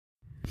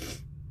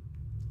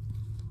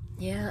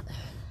Yeah,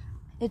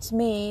 it's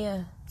me.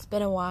 It's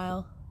been a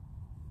while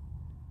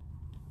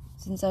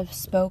since I've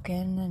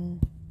spoken,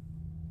 and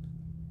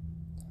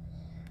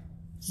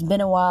it's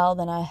been a while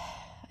that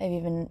I've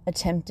even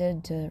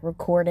attempted to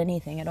record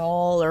anything at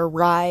all, or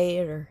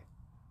write, or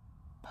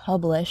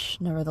publish,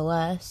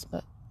 nevertheless.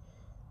 But,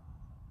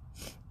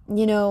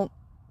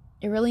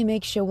 it really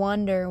makes you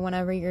wonder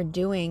whenever you're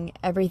doing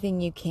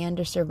everything you can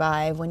to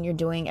survive, when you're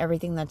doing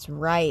everything that's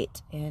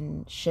right,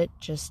 and shit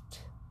just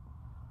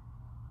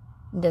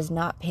does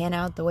not pan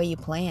out the way you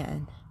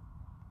plan.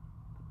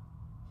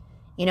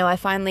 I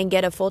finally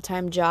get a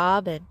full-time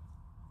job, and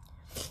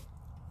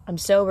I'm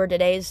sober.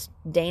 Today's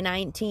day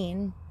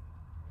 19,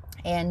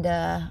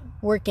 and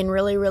working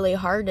really, really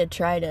hard to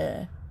try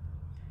to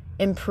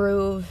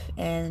improve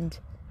and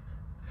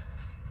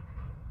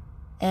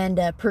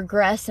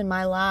progress in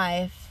my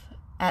life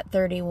at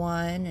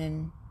 31,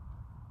 and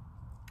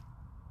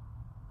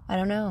I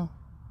don't know.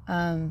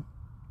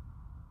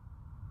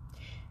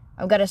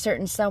 I've got a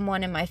certain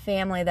someone in my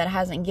family that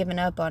hasn't given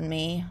up on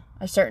me.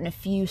 A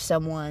few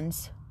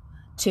someones,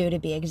 two to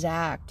be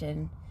exact,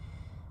 and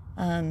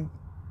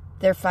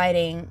they're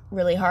fighting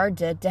really hard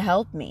to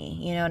help me,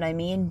 you know what I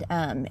mean?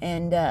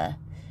 And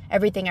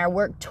everything I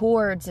work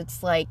towards,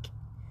 it's like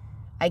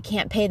I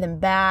can't pay them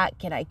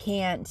back, and I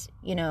can't,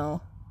 and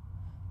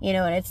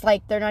it's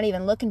like they're not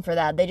even looking for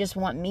that. They just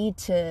want me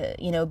to,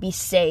 be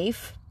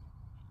safe,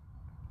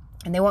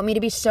 and they want me to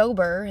be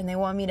sober, and they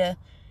want me to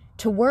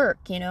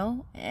work,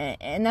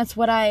 and that's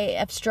what I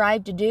have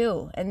strived to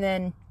do. And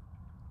then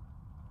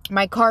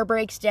my car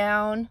breaks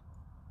down,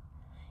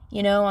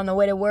 on the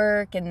way to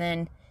work, and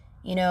then,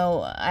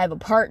 I have a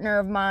partner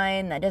of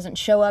mine that doesn't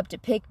show up to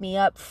pick me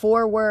up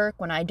for work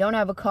when I don't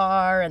have a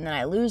car, and then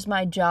I lose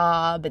my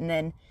job, and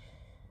then,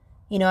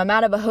 I'm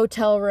out of a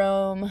hotel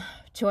room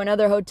to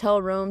another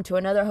hotel room, to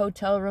another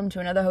hotel room, to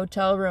another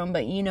hotel room.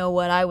 But you know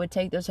what? I would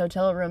take those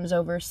hotel rooms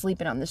over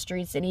sleeping on the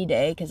streets any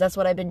day, because that's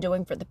what I've been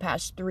doing for the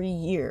past 3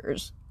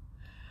 years.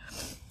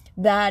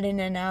 That in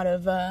and out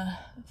of a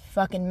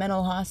fucking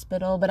mental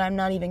hospital. But I'm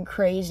not even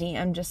crazy.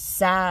 I'm just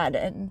sad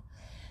and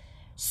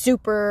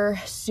super,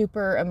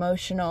 super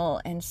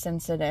emotional and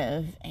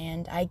sensitive.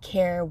 And I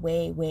care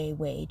way, way,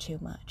 way too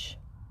much.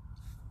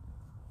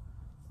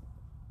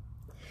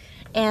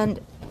 And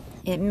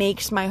it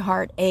makes my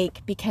heart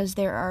ache, because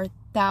there are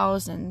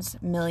thousands,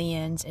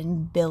 millions,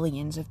 and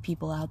billions of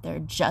people out there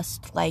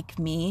just like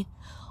me,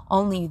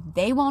 only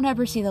they won't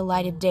ever see the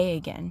light of day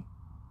again.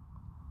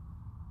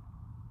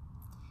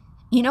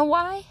 You know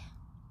why?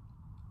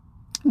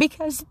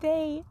 Because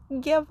they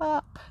give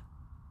up.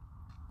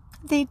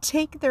 They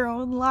take their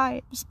own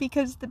lives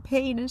because the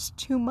pain is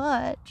too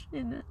much.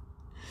 And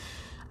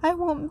I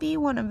won't be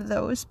one of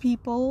those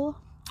people.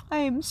 I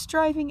am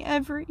striving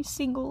every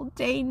single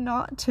day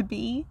not to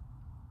be.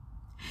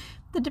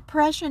 The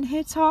depression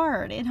hits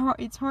hard.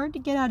 It's hard to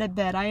get out of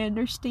bed. I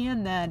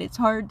understand that. It's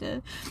hard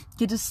to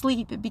get to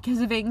sleep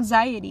because of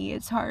anxiety.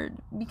 It's hard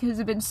because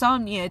of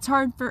insomnia. It's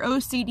hard for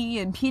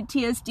OCD and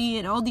PTSD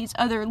and all these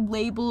other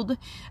labeled,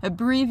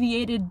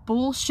 abbreviated,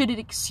 bullshitted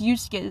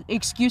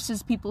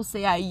excuses people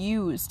say I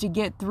use to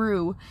get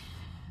through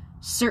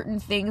certain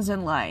things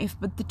in life.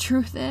 But the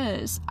truth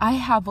is, I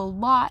have a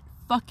lot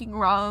fucking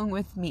wrong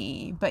with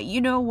me. But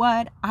you know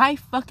what? I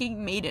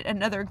fucking made it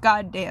another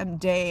goddamn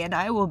day, and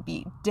I will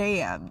be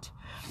damned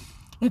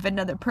if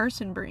another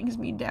person brings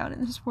me down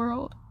in this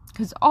world.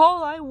 Because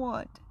all I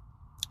want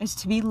is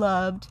to be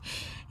loved,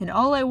 and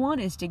all I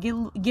want is to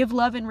give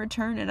love in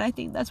return. And I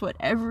think that's what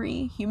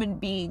every human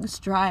being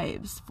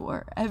strives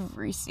for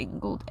every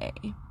single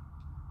day,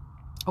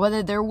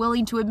 whether they're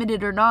willing to admit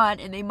it or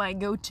not. And they might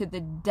go to the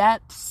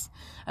depths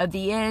of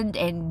the end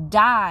and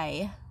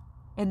die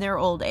in their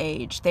old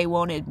age. They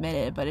won't admit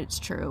it, but it's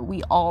true.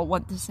 We all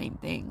want the same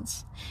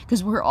things,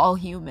 because we're all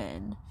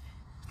human.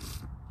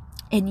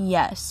 And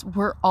yes,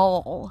 we're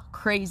all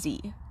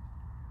crazy.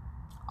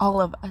 All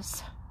of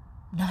us.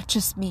 Not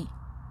just me.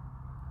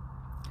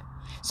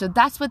 So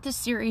that's what this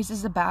series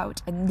is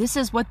about. And this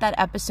is what that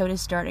episode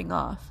is starting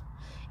off.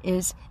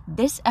 Is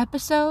this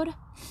episode,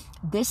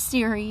 this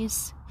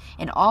series,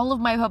 and all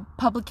of my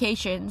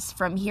publications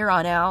from here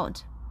on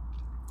out,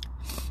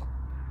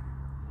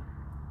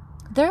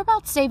 they're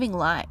about saving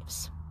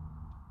lives.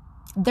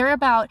 They're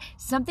about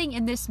something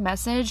in this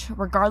message,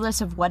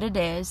 regardless of what it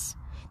is,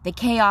 the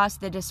chaos,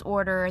 the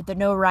disorder, the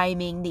no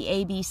rhyming, the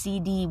A, B,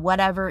 C, D,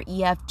 whatever,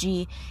 E, F,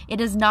 G. It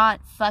does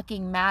not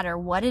fucking matter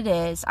what it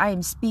is. I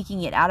am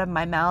speaking it out of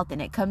my mouth,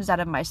 and it comes out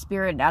of my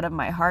spirit and out of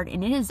my heart,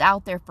 and it is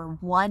out there for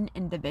one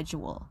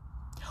individual,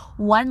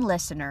 one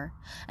listener,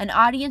 an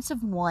audience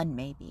of one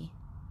maybe.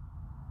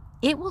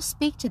 It will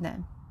speak to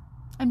them.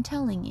 I'm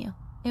telling you,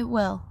 it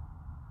will.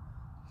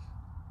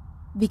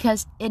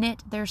 Because in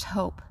it, there's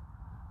hope.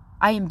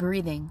 I am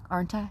breathing,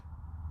 aren't I?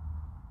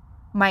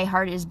 My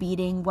heart is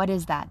beating. What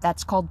is that?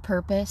 That's called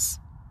purpose.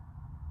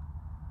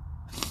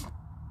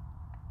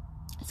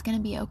 It's gonna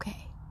be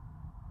okay.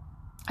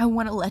 I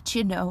want to let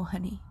you know,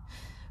 honey.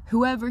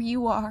 Whoever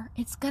you are,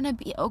 it's gonna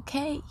be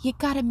okay. You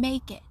gotta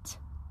make it.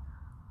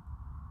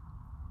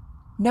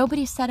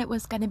 Nobody said it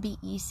was going to be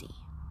easy.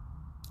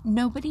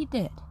 Nobody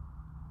did.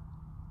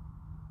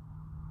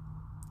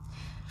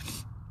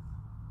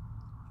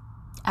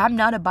 I'm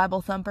not a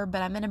Bible thumper,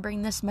 but I'm going to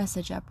bring this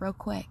message up real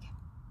quick.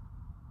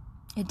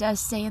 It does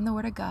say in the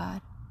Word of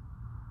God,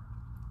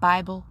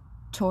 Bible,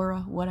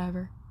 Torah,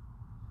 whatever,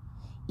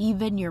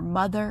 even your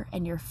mother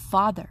and your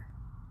father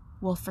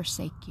will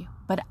forsake you,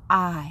 but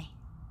I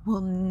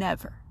will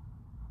never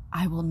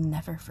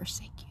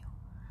forsake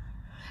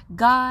you.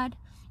 God,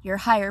 your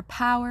higher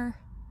power,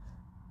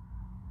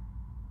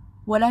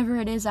 whatever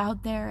it is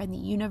out there in the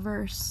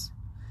universe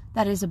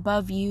that is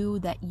above you,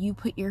 that you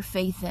put your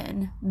faith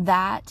in,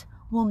 that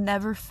will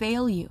never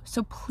fail you.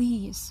 So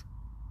please,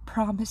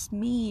 promise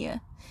me,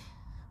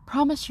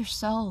 promise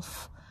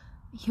yourself,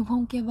 you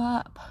won't give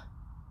up.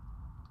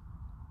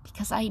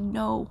 Because I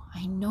know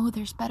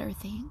there's better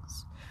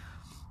things.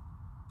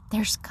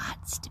 There's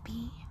gots to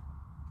be.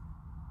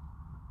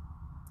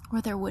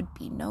 Or there would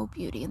be no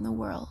beauty in the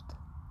world.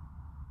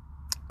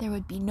 There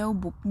would be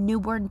no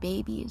newborn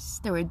babies.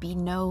 There would be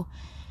no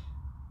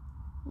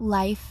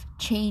life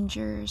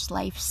changers,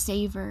 life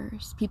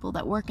savers, people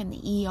that work in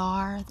the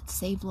ER that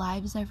save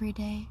lives every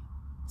day,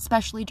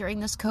 especially during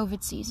this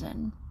COVID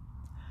season.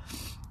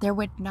 There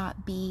would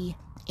not be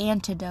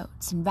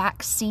antidotes and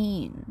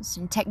vaccines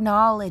and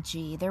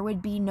technology. There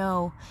would be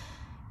no,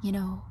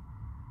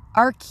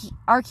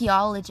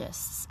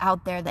 archaeologists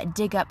out there that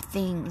dig up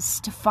things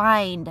to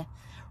find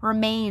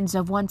remains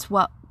of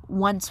what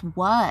once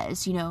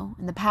was, in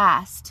the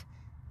past,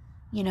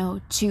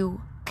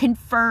 to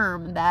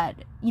confirm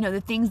that,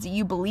 the things that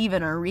you believe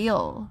in are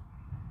real.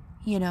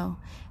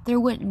 There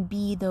wouldn't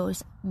be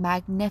those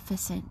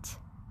magnificent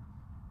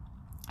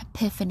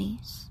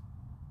epiphanies.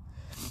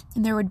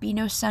 And there would be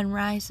no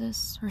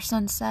sunrises or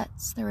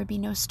sunsets. There would be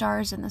no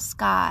stars in the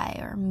sky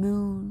or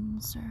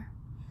moons, or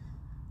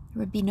there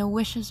would be no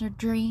wishes or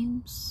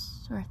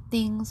dreams or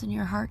things in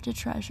your heart to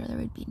treasure. There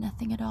would be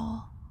nothing at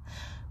all,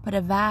 but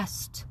a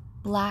vast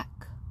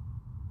black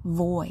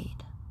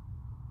void.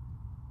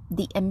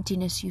 The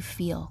emptiness you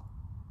feel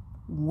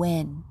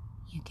when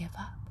you give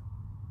up.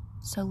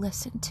 So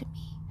listen to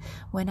me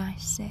when I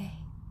say,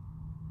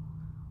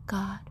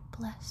 God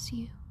bless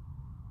you.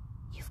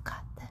 You've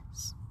got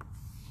this.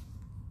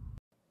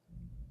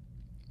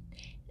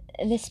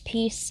 This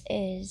piece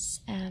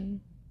is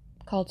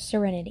called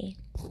Serenity.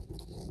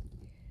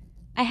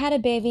 I had a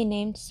baby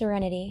named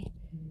Serenity.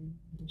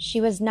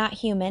 She was not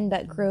human,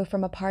 but grew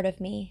from a part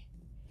of me.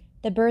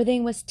 The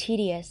birthing was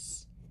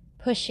tedious,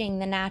 pushing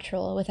the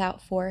natural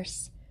without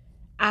force.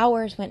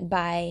 Hours went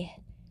by,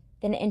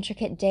 then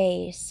intricate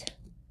days.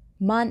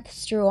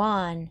 Months drew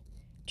on,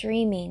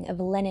 dreaming of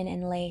linen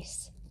and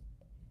lace.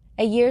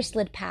 A year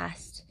slid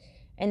past,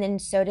 and then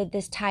so did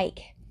this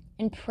tyke,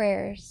 and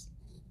prayers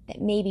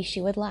that maybe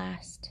she would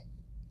last.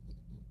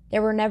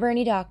 There were never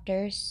any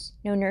doctors,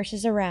 no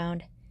nurses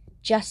around,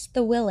 just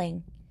the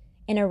willing,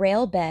 in a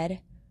rail bed,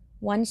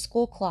 one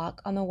school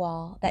clock on the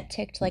wall that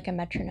ticked like a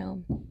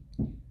metronome,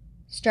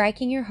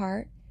 striking your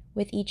heart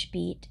with each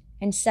beat,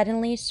 and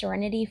suddenly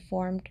Serenity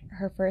formed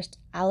her first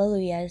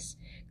alleluias,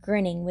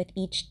 grinning with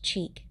each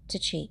cheek to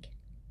cheek.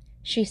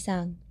 She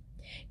sung,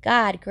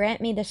 God,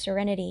 grant me the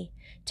serenity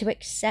to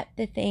accept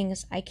the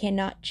things I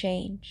cannot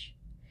change,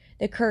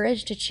 the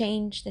courage to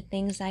change the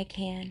things I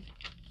can,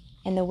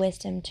 and the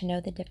wisdom to know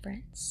the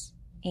difference.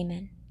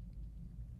 Amen.